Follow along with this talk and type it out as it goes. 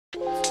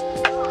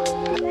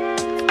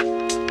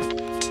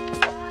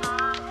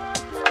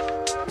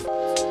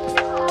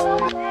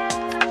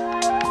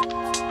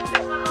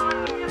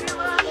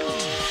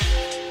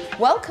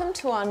Welcome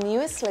to our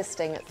newest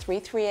listing at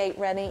 338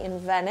 Rennie in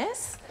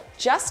Venice,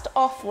 just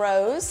off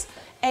Rose.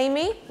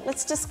 Amy,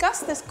 let's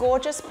discuss this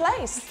gorgeous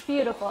place. It's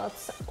beautiful.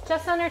 It's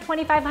just under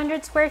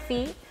 2,500 square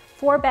feet,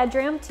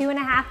 4-bedroom,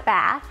 2.5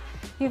 bath.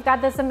 You've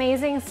got this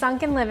amazing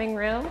sunken living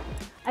room,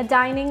 a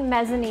dining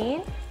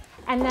mezzanine,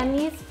 and then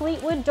these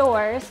Fleetwood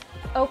doors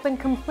open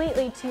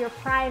completely to your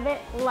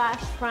private, lush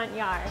front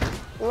yard.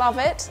 Love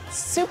it.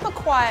 Super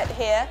quiet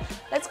here.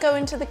 Let's go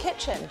into the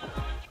kitchen.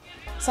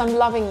 So I'm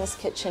loving this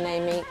kitchen,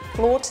 Amy.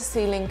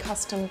 Floor-to-ceiling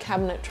custom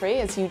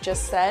cabinetry, as you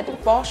just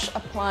said, Bosch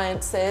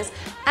appliances,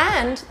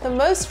 and the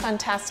most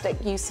fantastic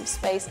use of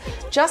space,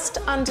 just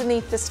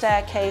underneath the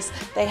staircase,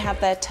 they have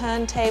their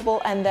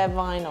turntable and their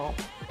vinyl.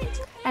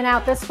 And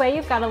out this way,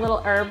 you've got a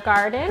little herb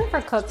garden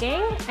for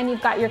cooking, and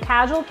you've got your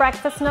casual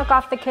breakfast nook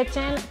off the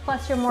kitchen,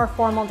 plus your more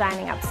formal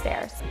dining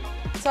upstairs.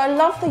 So I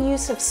love the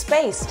use of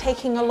space,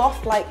 taking a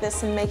loft like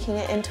this and making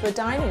it into a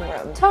dining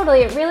room. Totally,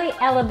 it really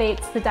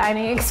elevates the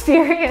dining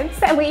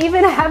experience. And we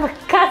even have a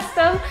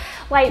custom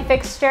light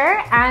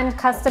fixture and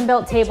custom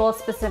built table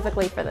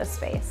specifically for this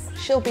space.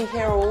 She'll be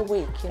here all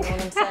week, you know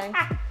what I'm saying?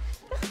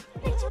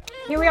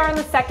 Here we are on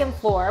the second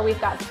floor.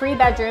 We've got 3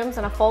 bedrooms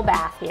and a full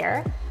bath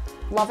here.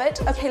 Love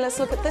it. Okay, let's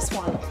look at this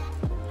one.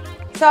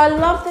 So I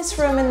love this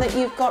room in that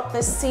you've got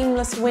this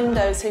seamless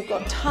window, so you've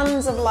got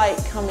tons of light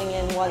coming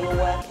in while you're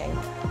working.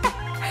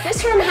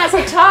 This room has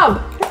a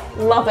tub.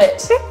 Love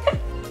it.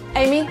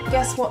 Amy,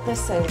 guess what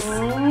this is?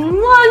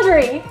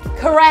 Laundry.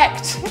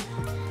 Correct.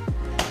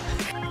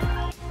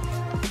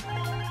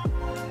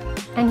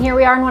 And here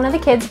we are in one of the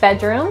kids'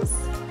 bedrooms.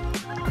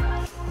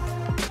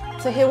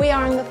 So here we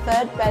are in the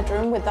 3rd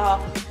bedroom with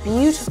our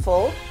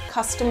beautiful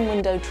custom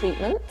window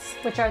treatments,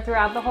 which are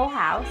throughout the whole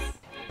house.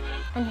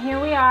 And here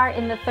we are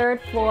in the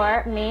 3rd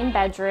floor main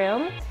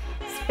bedroom.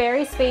 It's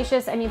very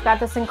spacious, and you've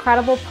got this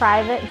incredible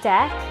private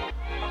deck.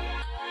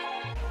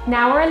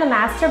 Now we're in the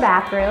master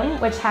bathroom,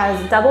 which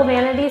has double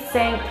vanity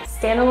sink,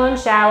 standalone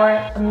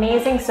shower,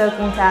 amazing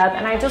soaking tub,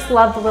 and I just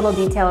love the little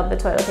detail of the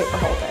toilet paper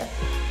holder.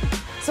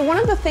 So one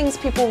of the things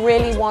people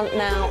really want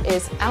now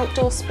is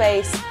outdoor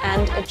space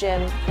and a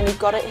gym, and you've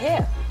got it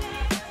here.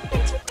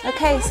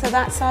 Okay, so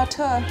that's our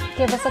tour.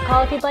 Give us a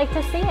call if you'd like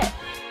to see it.